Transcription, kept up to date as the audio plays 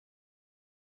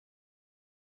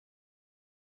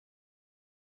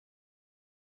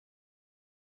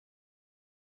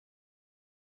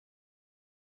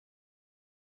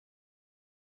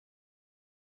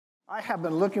I have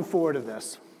been looking forward to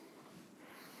this.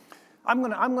 I'm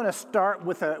going to start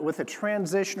with a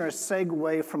transition or a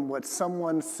segue from what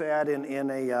someone said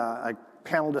in a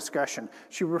panel discussion.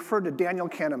 She referred to Daniel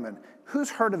Kahneman. Who's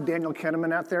heard of Daniel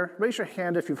Kahneman out there? Raise your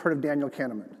hand if you've heard of Daniel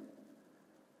Kahneman.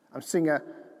 I'm seeing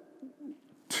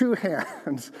two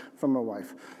hands from my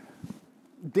wife.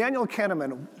 Daniel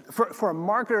Kahneman, for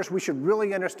marketers, we should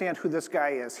really understand who this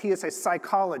guy is. He is a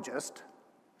psychologist,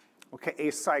 okay,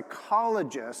 a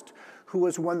psychologist who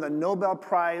has won the Nobel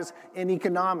Prize in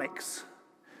economics.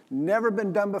 Never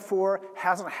been done before,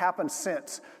 hasn't happened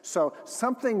since. So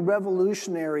something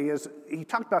revolutionary he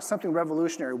talked about something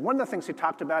revolutionary. One of the things he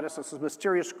talked about is this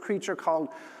mysterious creature called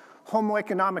Homo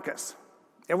economicus.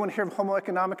 Everyone hear of Homo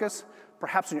economicus?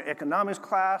 Perhaps in your economics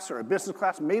class or a business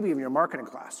class, maybe even your marketing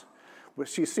class.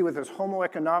 Which you see with this Homo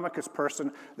economicus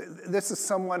person, this is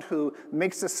someone who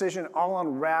makes decisions all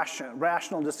on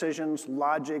rational decisions,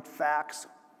 logic, facts.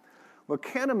 What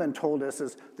Kahneman told us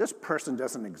is this person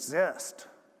doesn't exist,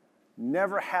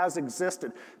 never has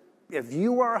existed. If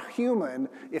you are human,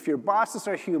 if your bosses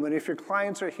are human, if your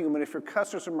clients are human, if your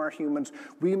customers are humans,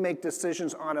 we make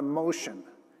decisions on emotion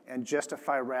and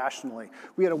justify rationally.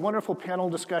 We had a wonderful panel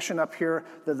discussion up here.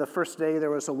 The first day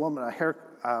there was a woman, a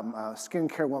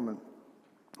skincare woman,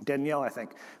 Danielle, I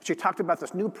think. She talked about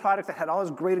this new product that had all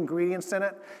these great ingredients in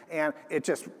it, and it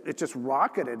just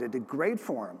rocketed. It did great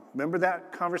for them. Remember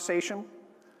that conversation?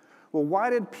 Well, why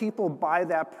did people buy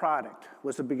that product?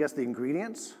 Was it because of the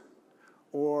ingredients?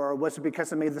 Or was it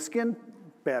because it made the skin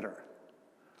better?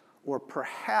 Or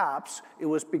perhaps it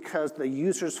was because the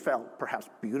users felt perhaps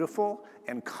beautiful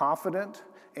and confident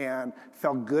and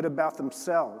felt good about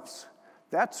themselves.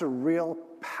 That's a real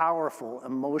powerful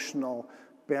emotional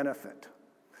benefit.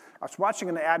 I was watching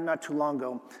an ad not too long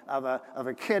ago of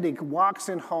a kid. He walks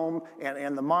in home,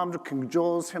 and the mom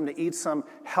cajoles him to eat some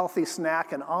healthy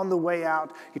snack. And on the way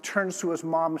out, he turns to his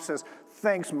mom and says,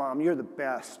 "Thanks, Mom, you're the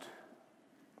best."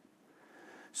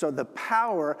 So the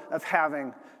power of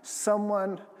having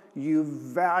someone you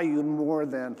value more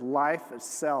than life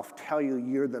itself tell you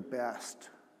you're the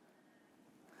best.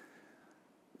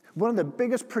 One of the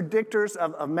biggest predictors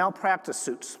of malpractice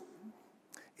suits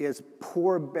is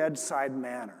poor bedside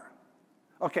manner.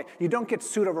 Okay, you don't get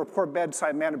sued over a poor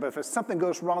bedside manner, but if something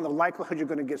goes wrong, the likelihood you're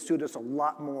going to get sued is a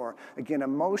lot more. Again,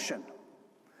 emotion.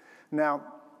 Now,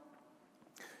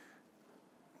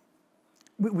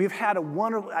 we've had a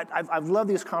wonderful, I've loved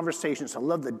these conversations. I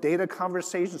love the data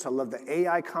conversations. I love the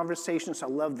AI conversations. I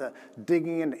love the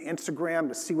digging into Instagram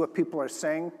to see what people are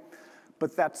saying.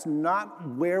 But that's not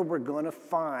where we're going to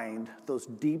find those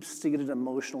deep-seated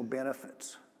emotional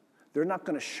benefits. They're not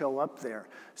going to show up there.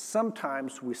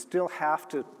 Sometimes we still have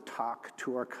to talk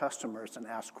to our customers and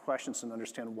ask questions and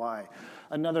understand why.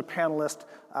 Another panelist,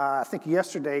 I think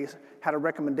yesterday, had a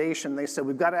recommendation. They said,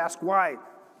 we've got to ask why.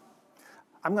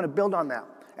 I'm going to build on that.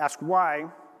 Ask why,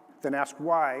 then ask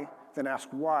why, then ask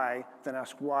why, then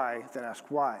ask why, then ask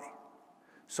why.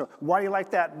 So why do you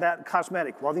like that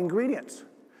cosmetic? Well, the ingredients.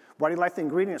 Why do you like the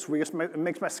ingredients? Well, it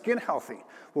makes my skin healthy.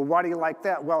 Well, why do you like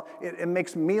that? Well, it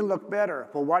makes me look better.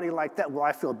 Well, why do you like that? Well,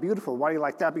 I feel beautiful. Why do you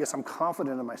like that? Because I'm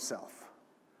confident in myself,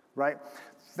 right?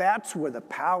 That's where the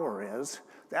power is.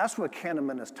 That's what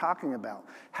Kahneman is talking about.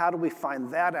 How do we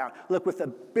find that out? Look, with the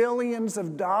billions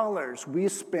of dollars we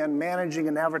spend managing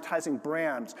and advertising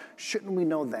brands, shouldn't we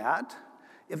know that?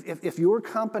 If your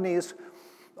companies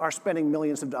are spending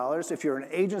millions of dollars, if you're an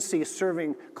agency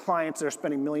serving clients that are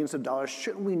spending millions of dollars,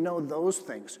 shouldn't we know those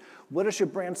things? What does your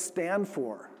brand stand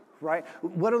for, right?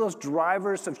 What are those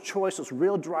drivers of choice, those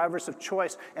real drivers of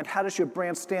choice, and how does your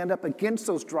brand stand up against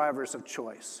those drivers of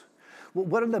choice?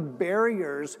 What are the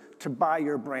barriers to buy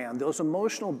your brand, those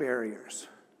emotional barriers?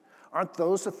 Aren't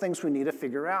those the things we need to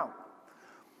figure out?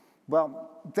 Well,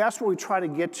 that's what we try to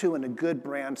get to in a good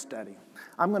brand study.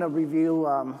 I'm going to review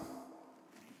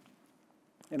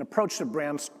an approach to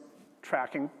brand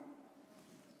tracking.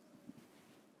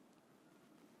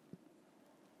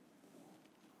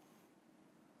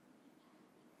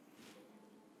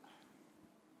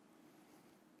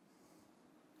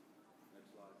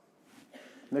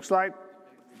 Next slide.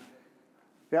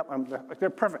 Yep, they're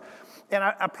perfect. And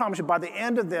I promise you, by the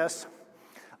end of this,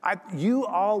 you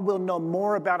all will know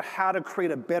more about how to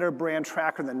create a better brand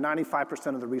tracker than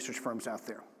 95% of the research firms out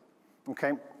there,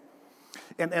 okay?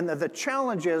 And the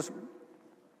challenge is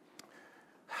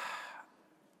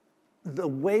the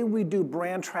way we do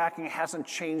brand tracking hasn't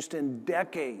changed in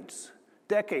decades.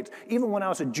 decades. Even when I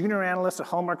was a junior analyst at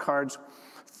Hallmark Cards,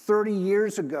 30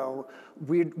 years ago,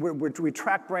 we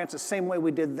tracked brands the same way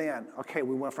we did then. Okay,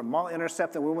 we went from mall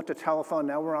intercept, then we went to telephone,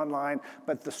 now we're online.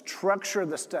 But the structure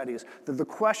of the studies, the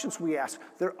questions we ask,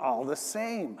 they're all the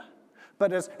same.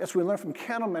 But as we learn from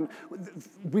Kenneman,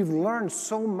 we've learned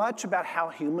so much about how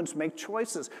humans make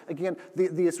choices. Again,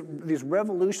 these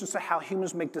revolutions to how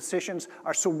humans make decisions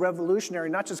are so revolutionary,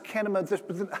 not just Kenneman,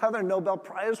 but other Nobel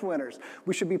Prize winners.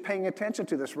 We should be paying attention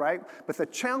to this, right? But the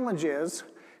challenge is,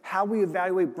 how we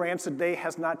evaluate brands today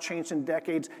has not changed in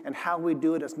decades, and how we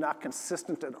do it is not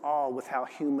consistent at all with how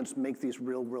humans make these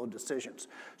real-world decisions.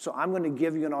 So I'm going to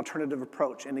give you an alternative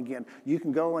approach. And again, you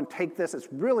can go and take this. It's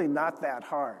really not that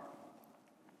hard.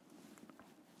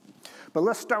 But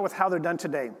let's start with how they're done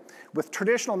today. With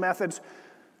traditional methods,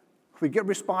 we get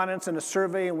respondents in a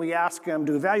survey, and we ask them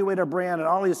to evaluate our brand and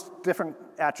all these different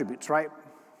attributes, right?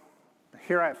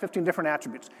 Here I have 15 different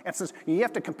attributes. And since you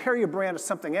have to compare your brand to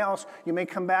something else, you may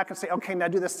come back and say, okay, now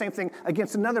do the same thing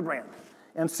against another brand.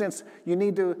 And since you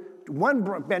need to, one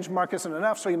benchmark isn't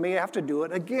enough, so you may have to do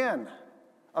it again.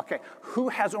 Okay, who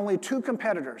has only 2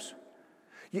 competitors?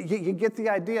 You get the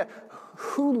idea.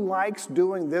 Who likes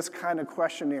doing this kind of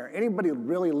questionnaire? Anybody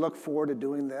really look forward to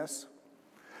doing this?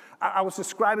 I was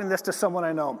describing this to someone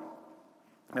I know.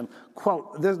 And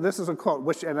quote, this is a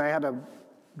quote, and I had to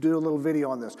do a little video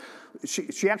on this.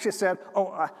 She actually said,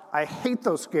 oh, I hate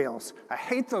those scales. I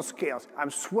hate those scales.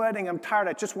 I'm sweating. I'm tired.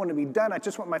 I just want to be done. I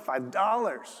just want my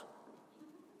 $5.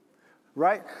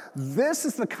 Right? This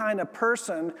is the kind of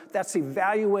person that's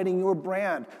evaluating your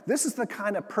brand. This is the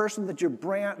kind of person that your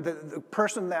brand, the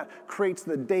person that creates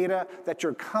the data that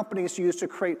your companies use to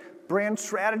create brand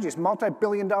strategies,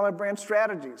 multi-billion-dollar brand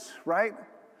strategies, right?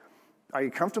 Are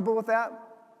you comfortable with that?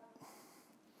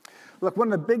 Look,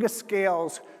 one of the biggest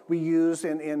scales we use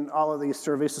in all of these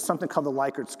surveys is something called the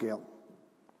Likert scale.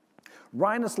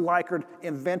 Rhinus Likert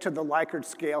invented the Likert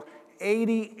scale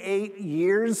 88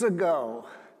 years ago.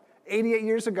 88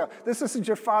 years ago. This isn't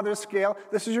your father's scale.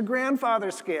 This is your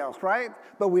grandfather's scale, right?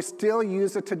 But we still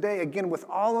use it today. Again, with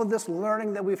all of this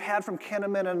learning that we've had from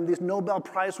Kenneman and these Nobel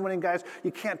Prize winning guys,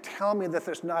 you can't tell me that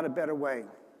there's not a better way.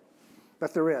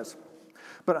 But there is.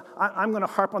 But I'm going to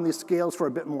harp on these scales for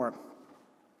a bit more.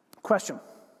 Question.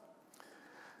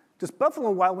 Does Buffalo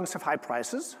Wild Wings have high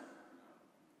prices?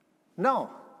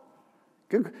 No.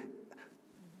 Good.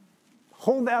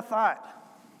 Hold that thought.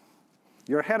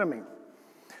 You're ahead of me.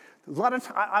 A lot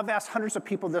of I've asked hundreds of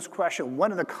people this question.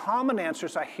 One of the common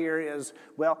answers I hear is,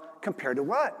 well, compared to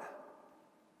what?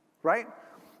 Right?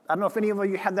 I don't know if any of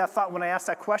you had that thought when I asked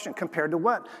that question. Compared to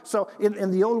what? So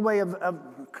in the old way the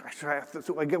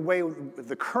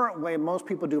current way most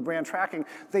people do brand tracking,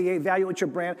 they evaluate your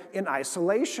brand in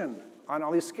isolation on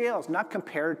all these scales, not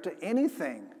compared to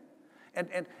anything.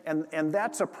 And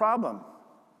that's a problem.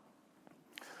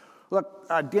 Look,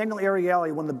 Daniel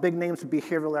Ariely, one of the big names of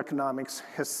behavioral economics,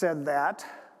 has said that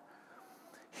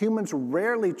humans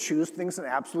rarely choose things in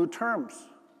absolute terms.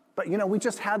 But, you know, we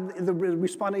just had the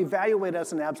respondent evaluate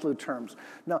us in absolute terms.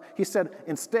 No, he said,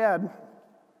 instead,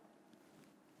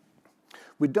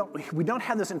 we don't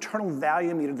have this internal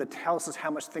value meter that tells us how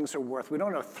much things are worth. We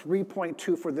don't have a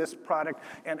 3.2 for this product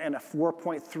and a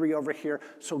 4.3 over here,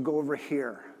 so go over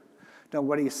here. Now,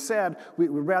 what he said,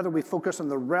 we focus on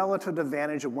the relative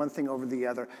advantage of one thing over the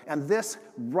other. And this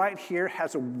right here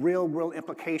has a real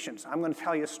implications. I'm going to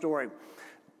tell you a story.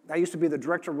 I used to be the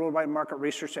director of worldwide market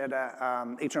research at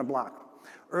H&R Block.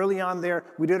 Early on there,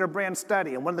 we did our brand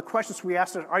study. And one of the questions we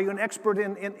asked is, are you an expert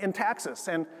in taxes?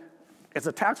 And it's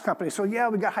a tax company, so yeah,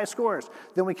 we got high scores.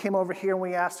 Then we came over here and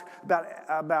we asked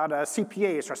about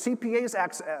CPAs. Are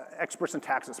CPAs experts in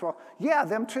taxes? Well, yeah,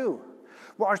 them too.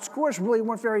 Well, our scores really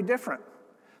weren't very different.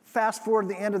 Fast forward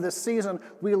to the end of this season,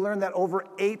 we learned that over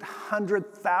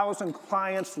 800,000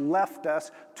 clients left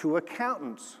us to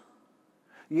accountants.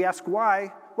 You ask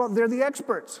why? Well, they're the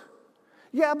experts.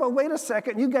 Yeah, but wait a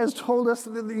second, you guys told us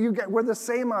that we're the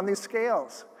same on these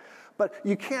scales. But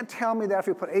you can't tell me that if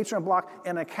you put H&R Block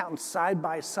and an accountant side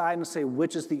by side and say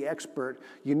which is the expert,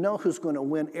 you know who's going to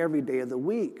win every day of the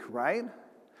week, right?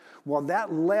 Well,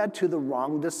 that led to the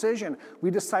wrong decision. We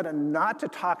decided not to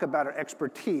talk about our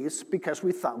expertise because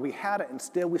we thought we had it.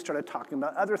 Instead, we started talking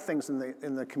about other things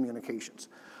in the communications.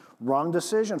 Wrong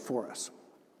decision for us.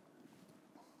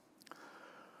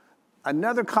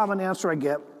 Another common answer I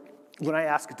get when I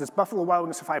ask, does Buffalo Wild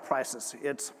Wings have high prices?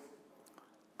 It's,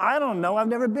 I don't know, I've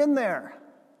never been there.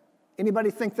 Anybody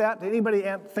think that? Did anybody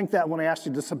think that when I asked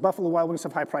you, does Buffalo Wild Wings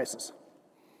have high prices?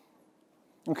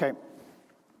 Okay.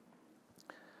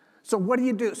 So what do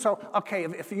you do? So, okay,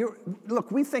 if you look,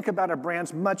 we think about our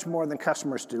brands much more than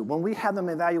customers do. When we have them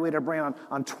evaluate our brand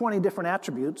on 20 different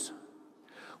attributes,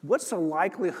 what's the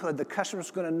likelihood the customer's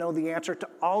going to know the answer to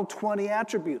all 20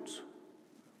 attributes?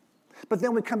 But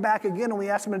then we come back again and we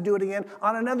ask them to do it again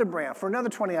on another brand for another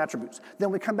 20 attributes.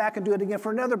 Then we come back and do it again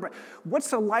for another brand. What's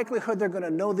the likelihood they're going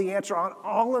to know the answer on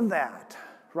all of that?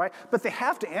 Right? But they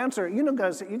have to answer. You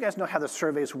guys know how the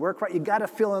surveys work, right? You got to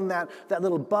fill in that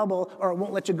little bubble or it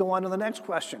won't let you go on to the next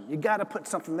question. You got to put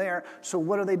something there. So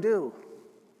what do?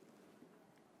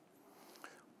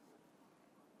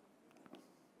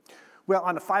 Well,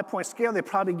 on a 5-point scale, they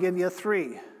probably give you a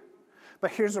 3.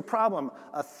 But here's the problem.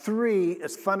 A 3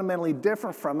 is fundamentally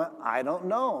different from a I don't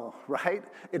know, right?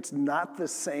 It's not the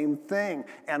same thing.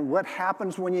 And what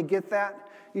happens when you get that?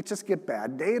 You just get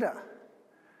bad data.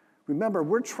 Remember,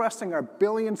 we're trusting our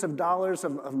billions of dollars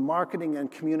of marketing and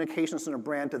communications in a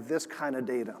brand to this kind of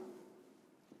data.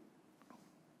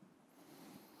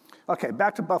 Okay,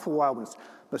 back to Buffalo Wild Wings.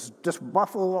 Does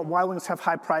Buffalo Wild Wings have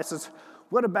high prices?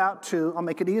 What about I'll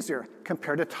make it easier,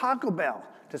 compared to Taco Bell?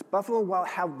 Does Buffalo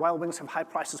Wild Wings have high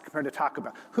prices compared to Taco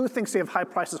Bell? Who thinks they have high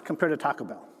prices compared to Taco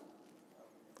Bell?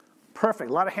 Perfect,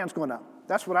 a lot of hands going up.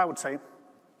 That's what I would say.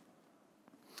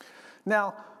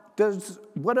 Now,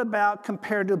 what about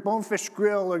compared to Bonefish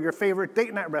Grill or your favorite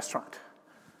date night restaurant?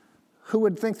 Who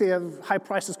would think they have high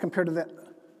prices compared to that?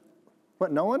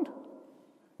 What, no one?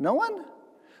 No one?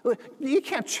 You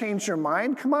can't change your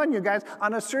mind. Come on, you guys.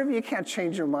 On a survey, you can't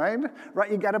change your mind,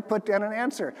 right? You got to put down an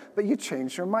answer. But you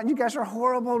changed your mind. You guys are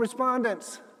horrible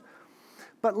respondents.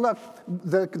 But look,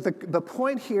 the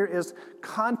point here is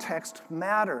context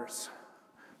matters,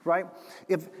 right?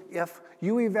 If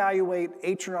you evaluate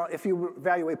if you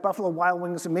evaluate Buffalo Wild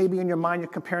Wings, and maybe in your mind you're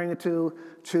comparing it to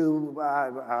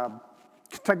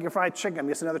Kentucky Fried Chicken.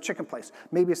 It's another chicken place.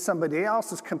 Maybe somebody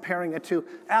else is comparing it to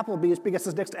Applebee's because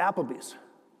it's next to Applebee's.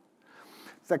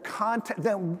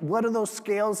 Then what do those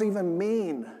scales even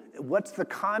mean? What's the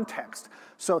context?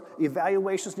 So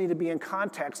evaluations need to be in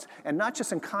context, and not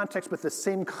just in context, but the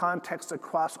same context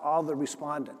across all the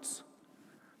respondents.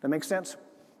 That make sense?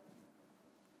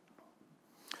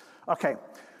 Okay,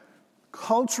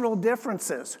 cultural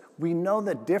differences. We know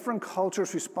that different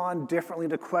cultures respond differently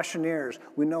to questionnaires.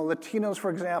 We know Latinos, for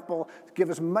example, give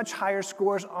us much higher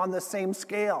scores on the same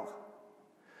scale.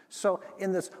 So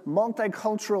in this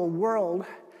multicultural world,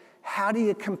 how do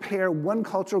you compare one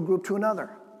cultural group to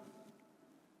another?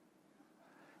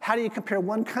 How do you compare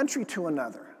one country to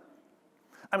another?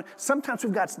 I mean, sometimes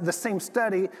we've got the same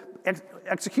study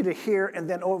executed here and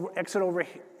then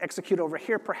execute over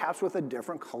here, perhaps with a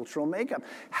different cultural makeup.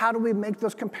 How do we make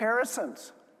those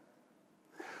comparisons?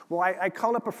 Well, I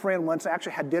called up a friend once. I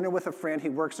actually had dinner with a friend. He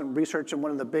works in research in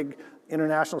one of the big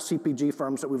international CPG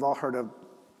firms that we've all heard of.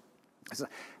 I said,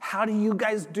 how do you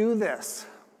guys do this?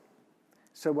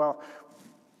 He said, well,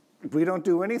 we don't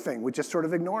do anything. We just sort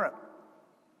of ignore it.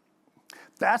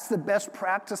 That's the best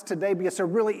practice today because there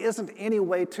really isn't any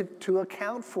way to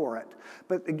account for it.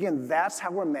 But again, that's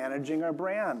how we're managing our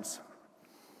brands.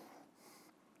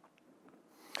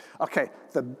 Okay,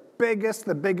 the biggest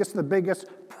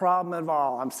problem of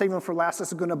all. I'm saving for last. This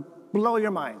is going to blow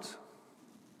your minds.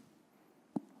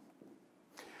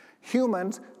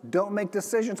 Humans don't make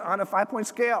decisions on a 5-point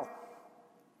scale.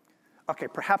 Okay,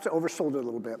 perhaps I oversold it a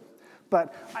little bit.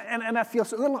 But, and I feel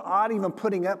a little odd even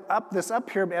putting this up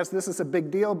here as this is a big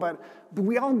deal, but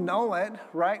we all know it,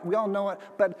 right? We all know it,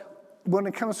 but when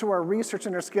it comes to our research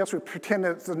and our scales, we pretend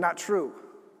that it's not true.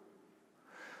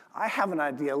 I have an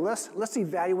idea. Let's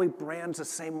evaluate brands the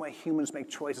same way humans make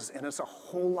choices, and it's a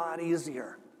whole lot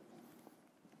easier.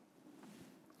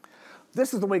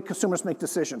 This is the way consumers make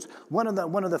decisions. One of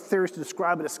the theories to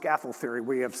describe it is scaffold theory,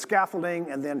 where you have scaffolding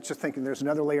and then just thinking there's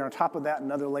another layer on top of that,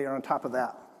 another layer on top of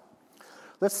that.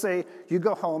 Let's say you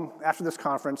go home after this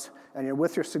conference and you're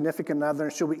with your significant other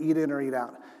and should we eat in or eat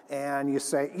out? And you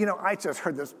say, you know, I just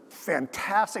heard this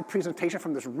fantastic presentation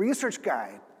from this research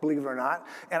guy, believe it or not,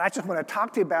 and I just want to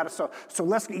talk to you about it, so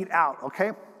let's eat out,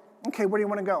 okay? Okay, where do you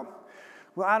want to go?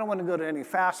 Well, I don't want to go to any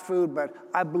fast food, but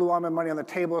I blew all my money on the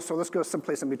table, so let's go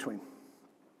someplace in between.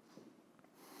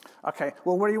 Okay,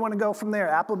 well, where do you want to go from there?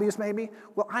 Applebee's maybe?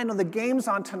 Well, I know the game's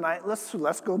on tonight.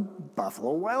 Let's go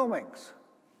Buffalo Wild Wings.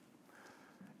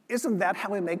 Isn't that how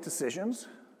we make decisions?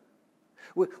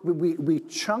 We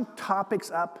chunk topics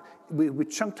up. We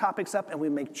chunk topics up and we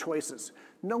make choices.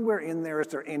 Nowhere in there is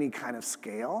there any kind of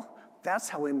scale. That's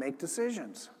how we make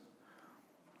decisions.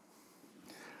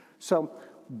 So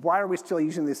why are we still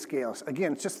using these scales?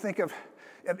 Again, just think of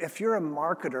if you're a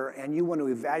marketer and you want to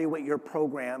evaluate your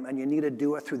program and you need to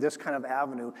do it through this kind of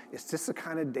avenue, is this the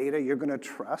kind of data you're going to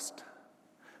trust?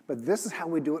 But this is how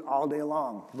we do it all day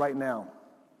long, right now.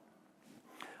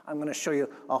 I'm going to show you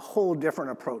a whole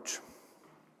different approach.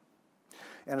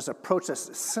 And it's an approach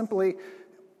that's simply,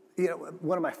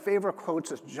 one of my favorite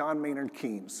quotes is John Maynard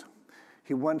Keynes.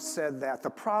 He once said that the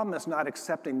problem is not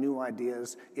accepting new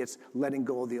ideas, it's letting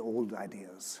go of the old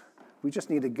ideas. We just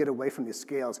need to get away from these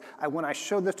scales. When I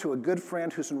showed this to a good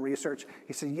friend who's in research,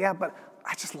 he said, yeah, but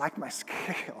I just like my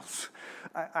scales.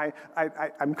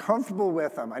 I'm comfortable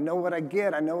with them. I know what I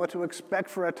get. I know what to expect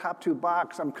for a top 2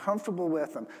 box. I'm comfortable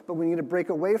with them. But we need to break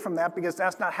away from that because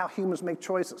that's not how humans make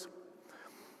choices.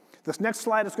 This next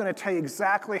slide is going to tell you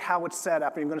exactly how it's set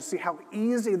up, and you're going to see how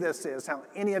easy this is, how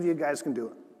any of you guys can do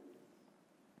it.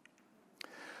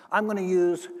 I'm going to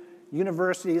use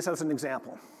universities as an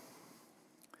example.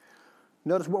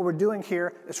 Notice what we're doing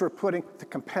here is we're putting the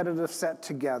competitive set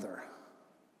together.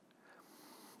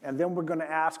 And then we're going to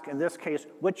ask, in this case,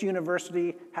 which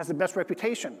university has the best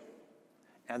reputation?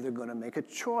 And they're going to make a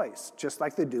choice, just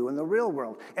like they do in the real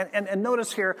world. And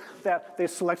notice here that they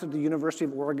selected the University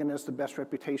of Oregon as the best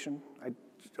reputation.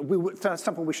 That's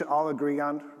something we should all agree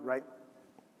on, right?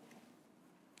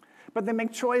 But they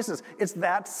make choices. It's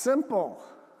that simple.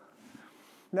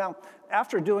 Now,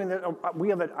 after doing that, we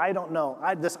have an I don't know.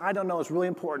 This I don't know is really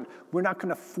important. We're not going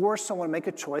to force someone to make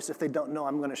a choice if they don't know.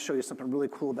 I'm going to show you something really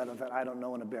cool about that I don't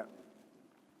know in a bit.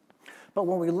 But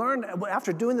when we learned,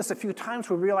 after doing this a few times,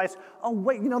 we realized, oh,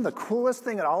 wait, the coolest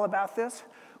thing at all about this?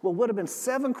 Well, it would have been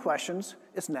 7 questions.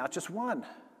 It's now just 1.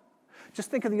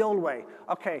 Just think of the old way.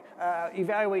 Okay,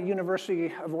 evaluate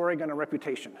University of Oregon on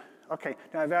reputation. Okay,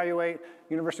 now evaluate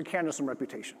University of Kansas on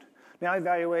reputation. Now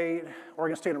evaluate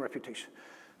Oregon State on reputation.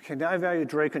 Okay, now evaluate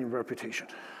Drake on your reputation.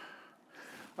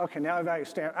 Okay, now evaluate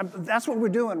Stanford. That's what we're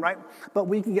doing, right? But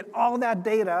we can get all that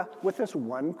data with this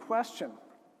 1 question.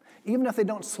 Even if they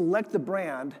don't select the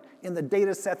brand, in the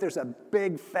data set there's a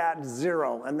big fat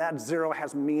 0, and that 0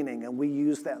 has meaning, and we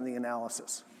use that in the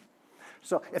analysis.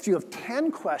 So if you have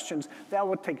 10 questions, that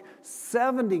would take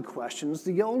 70 questions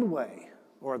the old way,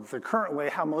 or the current way,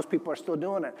 how most people are still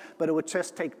doing it. But it would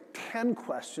just take 10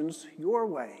 questions your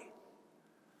way.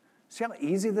 See how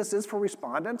easy this is for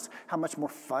respondents? How much more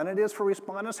fun it is for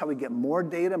respondents? How we get more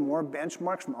data, more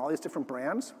benchmarks from all these different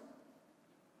brands?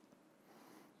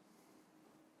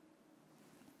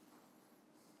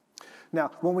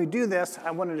 Now, when we do this,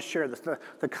 I wanted to share this,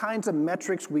 the kinds of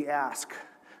metrics we ask,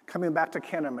 coming back to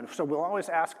Kahneman. So we'll always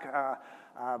ask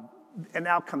an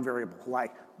outcome variable,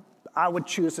 like, I would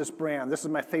choose this brand. This is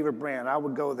my favorite brand. I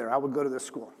would go there. I would go to this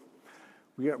school.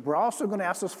 We're also going to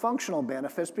ask those functional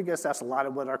benefits because that's a lot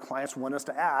of what our clients want us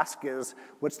to ask is,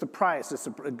 what's the price? Is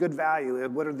it a good value?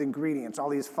 What are the ingredients? All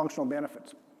these functional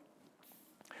benefits.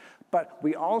 But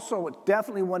we also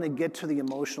definitely want to get to the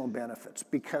emotional benefits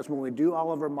because when we do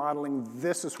all of our modeling,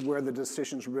 this is where the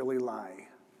decisions really lie.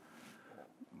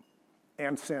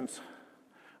 And since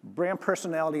brand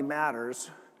personality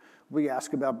matters, we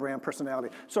ask about brand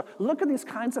personality. So look at these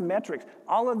kinds of metrics.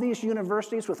 All of these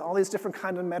universities with all these different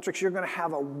kinds of metrics, you're going to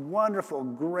have a wonderful,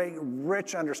 great,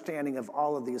 rich understanding of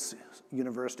all of these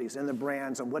universities and the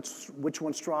brands and which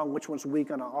one's strong, which one's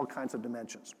weak on all kinds of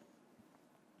dimensions.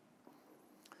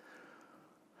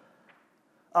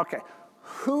 Okay,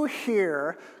 who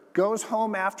here goes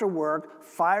home after work,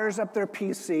 fires up their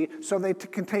PC so they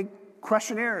can take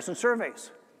questionnaires and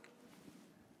surveys?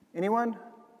 Anyone?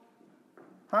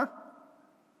 Huh?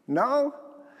 No?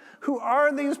 Who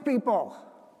are these people?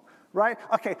 Right?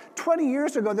 Okay, 20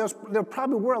 years ago, there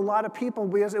probably were a lot of people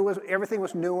because everything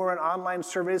was newer and online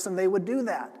surveys, and they would do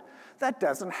that. That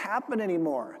doesn't happen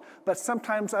anymore. But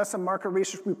sometimes us in market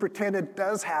research, we pretend it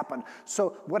does happen.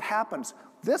 So what happens?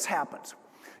 This happens.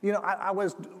 I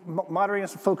was moderating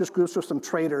some focus groups with some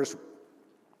traders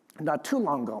not too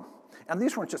long ago. And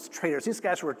these weren't just traders. These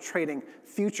guys were trading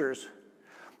futures.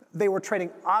 They were trading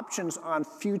options on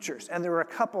futures. And there were a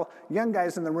couple young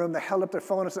guys in the room that held up their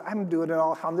phone and said, I'm doing it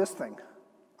all on this thing.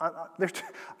 They're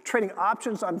trading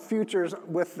options on futures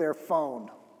with their phone.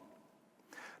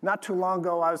 Not too long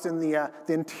ago, I was in the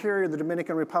interior of the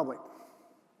Dominican Republic.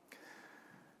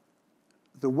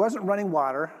 There wasn't running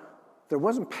water. There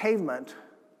wasn't pavement.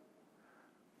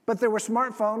 But there were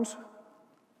smartphones.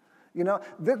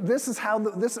 This is how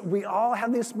we all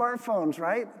have these smartphones,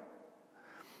 right?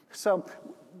 So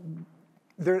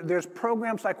there's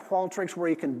programs like Qualtrics where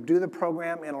you can do the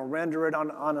program and it'll render it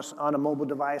on a mobile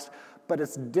device, but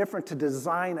it's different to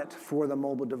design it for the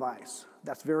mobile device.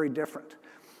 That's very different.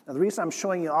 Now, the reason I'm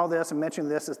showing you all this and mentioning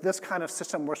this is this kind of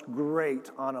system works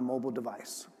great on a mobile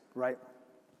device, right?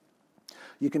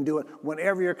 You can do it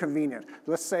whenever you're convenient.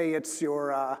 Let's say it's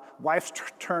your wife's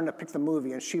turn to pick the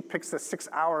movie, and she picks the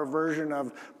 6-hour version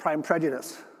of Pride and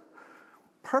Prejudice.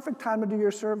 Perfect time to do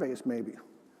your surveys, maybe.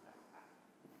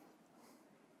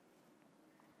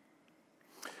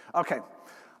 Okay,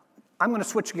 I'm going to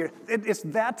switch gears. It's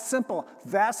that simple.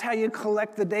 That's how you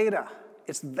collect the data.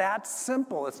 It's that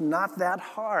simple. It's not that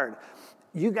hard.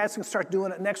 You guys can start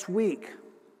doing it next week.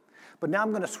 But now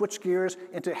I'm going to switch gears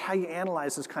into how you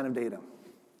analyze this kind of data.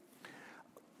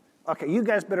 Okay, you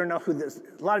guys better know who this,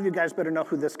 a lot of you guys better know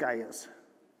who this guy is.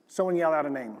 Someone yell out a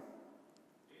name.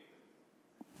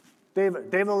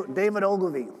 David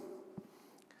Ogilvy.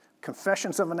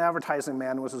 Confessions of an Advertising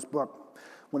Man was his book.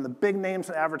 When the big names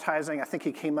in advertising, I think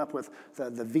he came up with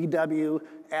the VW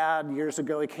ad years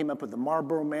ago. He came up with the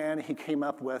Marlboro Man. He came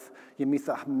up with, you meet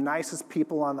the nicest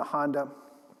people on the Honda.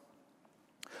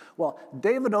 Well,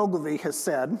 David Ogilvy has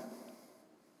said,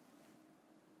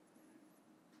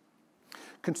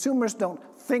 consumers don't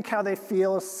think how they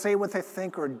feel, say what they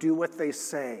think, or do what they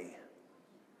say.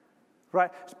 Right?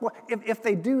 Well, if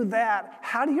they do that,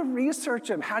 how do you research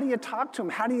them? How do you talk to them?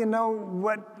 How do you know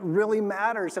what really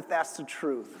matters if that's the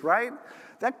truth, right?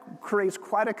 That creates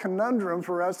quite a conundrum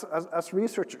for us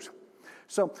researchers.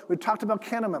 So we talked about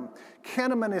Kahneman.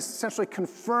 Kahneman is essentially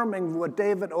confirming what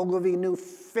David Ogilvy knew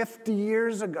 50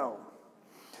 years ago,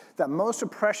 that most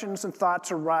impressions and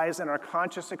thoughts arise in our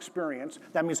conscious experience.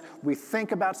 That means we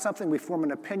think about something, we form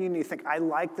an opinion, you think, I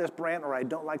like this brand or I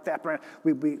don't like that brand.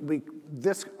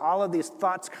 All of these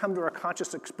thoughts come to our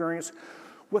conscious experience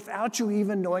without you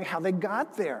even knowing how they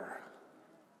got there,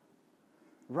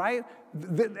 right?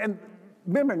 And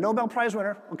remember, Nobel Prize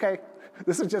winner, okay?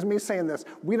 This is just me saying this.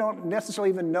 We don't necessarily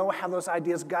even know how those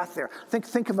ideas got there.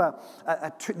 Think of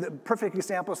the perfect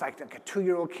example is like a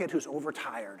 2-year-old kid who's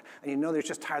overtired, and you know they're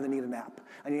just tired, they need a nap.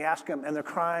 And you ask them, and they're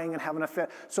crying and having a fit.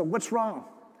 So what's wrong?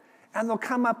 And they'll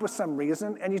come up with some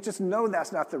reason, and you just know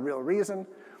that's not the real reason.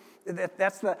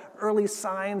 That's the early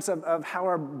signs of how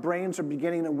our brains are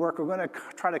beginning to work. We're going to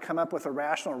try to come up with a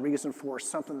rational reason for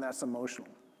something that's emotional.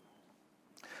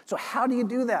 So how do you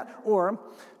do that? Or,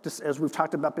 just as we've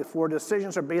talked about before,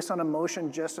 decisions are based on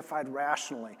emotion justified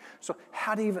rationally. So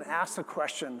how do you even ask the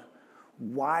question,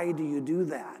 why do you do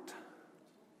that?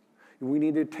 We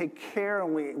need to take care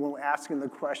when we're asking the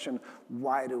question,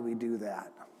 why do we do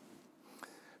that?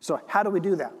 So how do we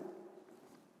do that?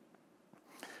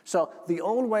 So the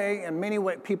old way, and many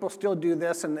ways people still do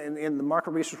this, and in the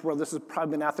market research world, this has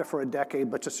probably been out there for a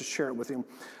decade, but just to share it with you,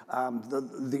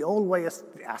 the old way is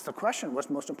to ask the question, what's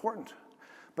most important?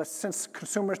 But since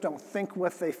consumers don't think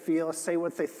what they feel, say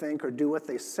what they think, or do what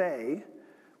they say,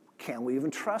 can we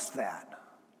even trust that?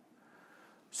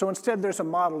 So instead, there's a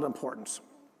modeled importance.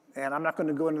 And I'm not going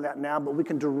to go into that now, but we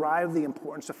can derive the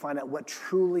importance to find out what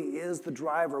truly is the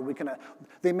driver.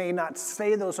 They may not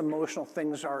say those emotional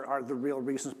things are the real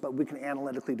reasons, but we can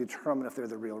analytically determine if they're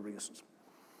the real reasons.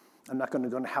 I'm not going to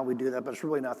go into how we do that, but it's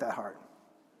really not that hard.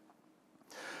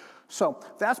 So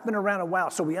that's been around a while,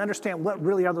 so we understand what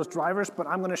really are those drivers, but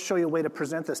I'm going to show you a way to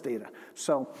present this data.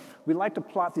 So we like to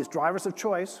plot these drivers of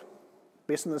choice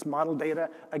based on this model data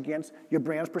against your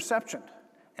brand's perception.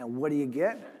 And what do you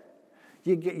get?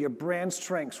 You get your brand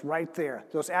strengths right there,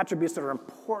 those attributes that are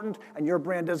important and your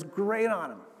brand does great on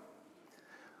them.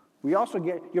 We also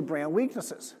get your brand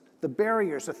weaknesses, the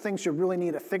barriers, the things you really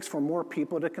need to fix for more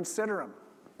people to consider them.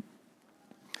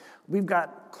 We've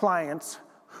got clients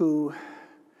who,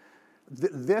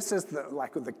 this is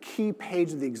the key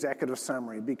page of the executive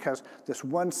summary because this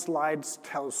one slide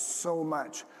tells so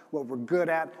much what we're good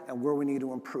at and where we need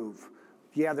to improve.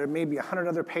 Yeah, there may be 100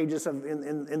 other pages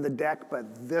in the deck,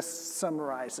 but this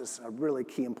summarizes a really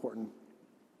key important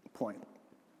point.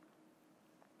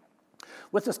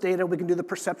 With this data, we can do the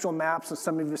perceptual maps, and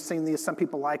some of you have seen these. Some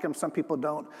people like them, some people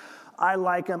don't. I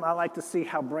like them. I like to see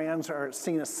how brands are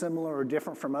seen as similar or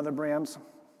different from other brands.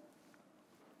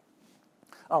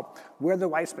 Oh, where's the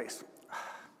white space?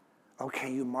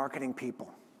 Okay, you marketing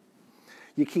people.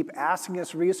 You keep asking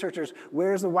us researchers,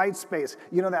 where's the white space?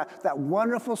 You know, that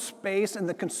wonderful space in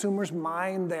the consumer's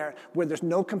mind there where there's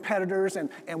no competitors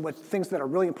and with things that are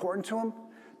really important to them?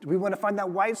 Do we want to find that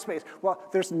white space? Well,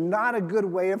 there's not a good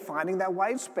way of finding that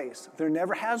white space. There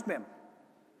never has been.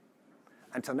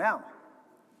 Until now.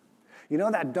 You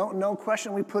know that don't know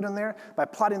question we put in there? By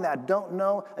plotting that don't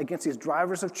know against these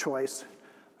drivers of choice,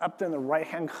 up there in the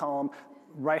right-hand column,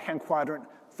 right-hand quadrant,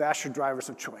 that's your drivers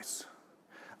of choice.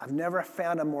 I've never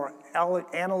found a more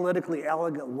analytically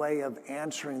elegant way of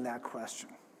answering that question.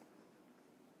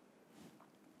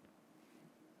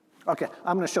 Okay,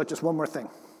 I'm going to show just one more thing.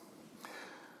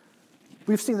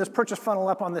 We've seen this purchase funnel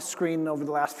up on this screen over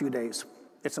the last few days.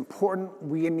 It's important.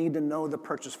 We need to know the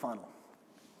purchase funnel.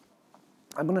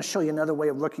 I'm going to show you another way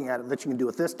of looking at it that you can do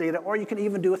with this data, or you can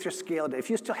even do with your scale data. If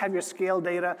you still have your scale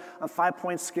data on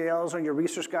 5-point scales, or your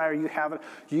research guide, or you have it,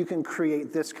 you can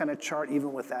create this kind of chart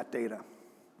even with that data.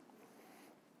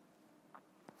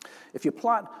 If you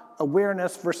plot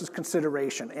awareness versus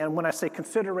consideration, and when I say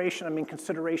consideration, I mean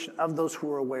consideration of those who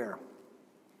are aware.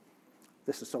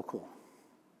 This is so cool.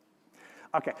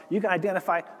 Okay, you can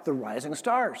identify the rising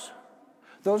stars.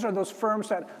 Those are those firms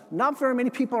that not very many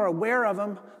people are aware of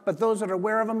them, but those that are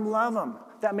aware of them love them.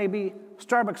 That may be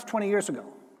Starbucks 20 years ago,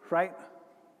 right?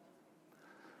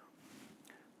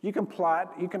 You can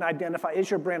plot, you can identify,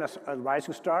 is your brand a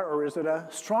rising star, or is it a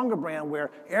stronger brand where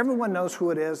everyone knows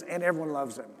who it is and everyone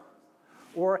loves it?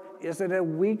 Or is it a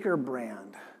weaker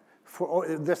brand?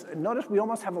 Notice we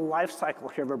almost have a life cycle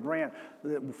here of a brand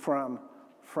from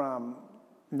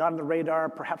not on the radar,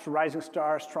 perhaps a rising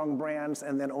star, strong brands,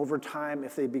 and then over time,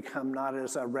 if they become not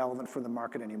as relevant for the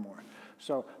market anymore.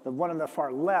 So the one on the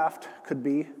far left could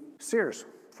be Sears,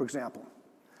 for example.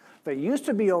 They used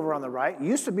to be over on the right,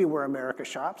 used to be where America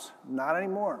shops, not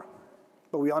anymore.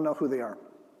 But we all know who they are.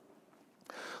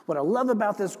 What I love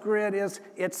about this grid is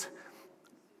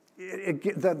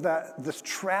the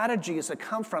strategies that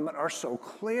come from it are so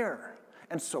clear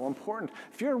and so important.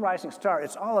 If you're a rising star,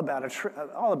 it's all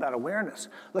about awareness.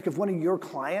 Look, if one of your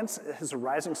clients is a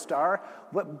rising star,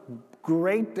 what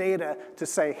great data to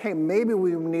say, hey, maybe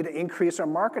we need to increase our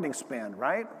marketing spend,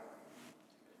 right?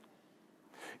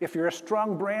 If you're a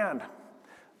strong brand,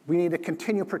 we need to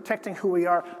continue protecting who we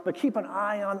are, but keep an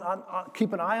eye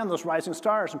on those rising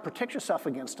stars and protect yourself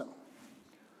against them.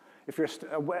 If you're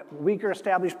a weaker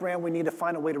established brand, we need to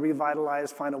find a way to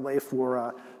revitalize, find a way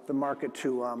for the market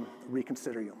to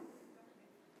reconsider you.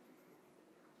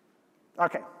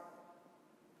 Okay.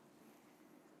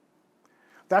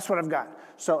 That's what I've got.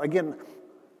 So again,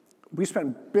 we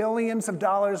spend billions of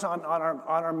dollars on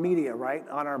our media, right?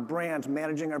 On our brands,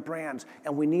 managing our brands,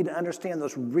 and we need to understand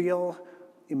those real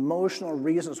emotional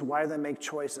reasons why they make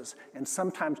choices. And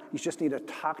sometimes you just need to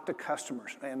talk to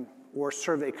customers or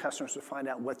survey customers to find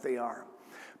out what they are.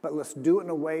 But let's do it in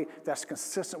a way that's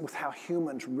consistent with how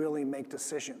humans really make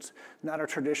decisions, not a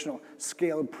traditional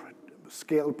scaled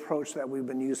approach that we've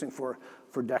been using for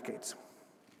decades.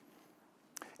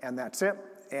 And that's it.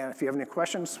 And if you have any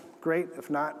questions, great. If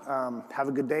not, have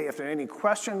a good day. If there are any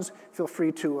questions, feel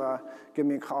free to give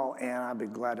me a call, and I'll be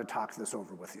glad to talk this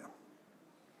over with you.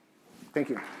 Thank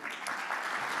you.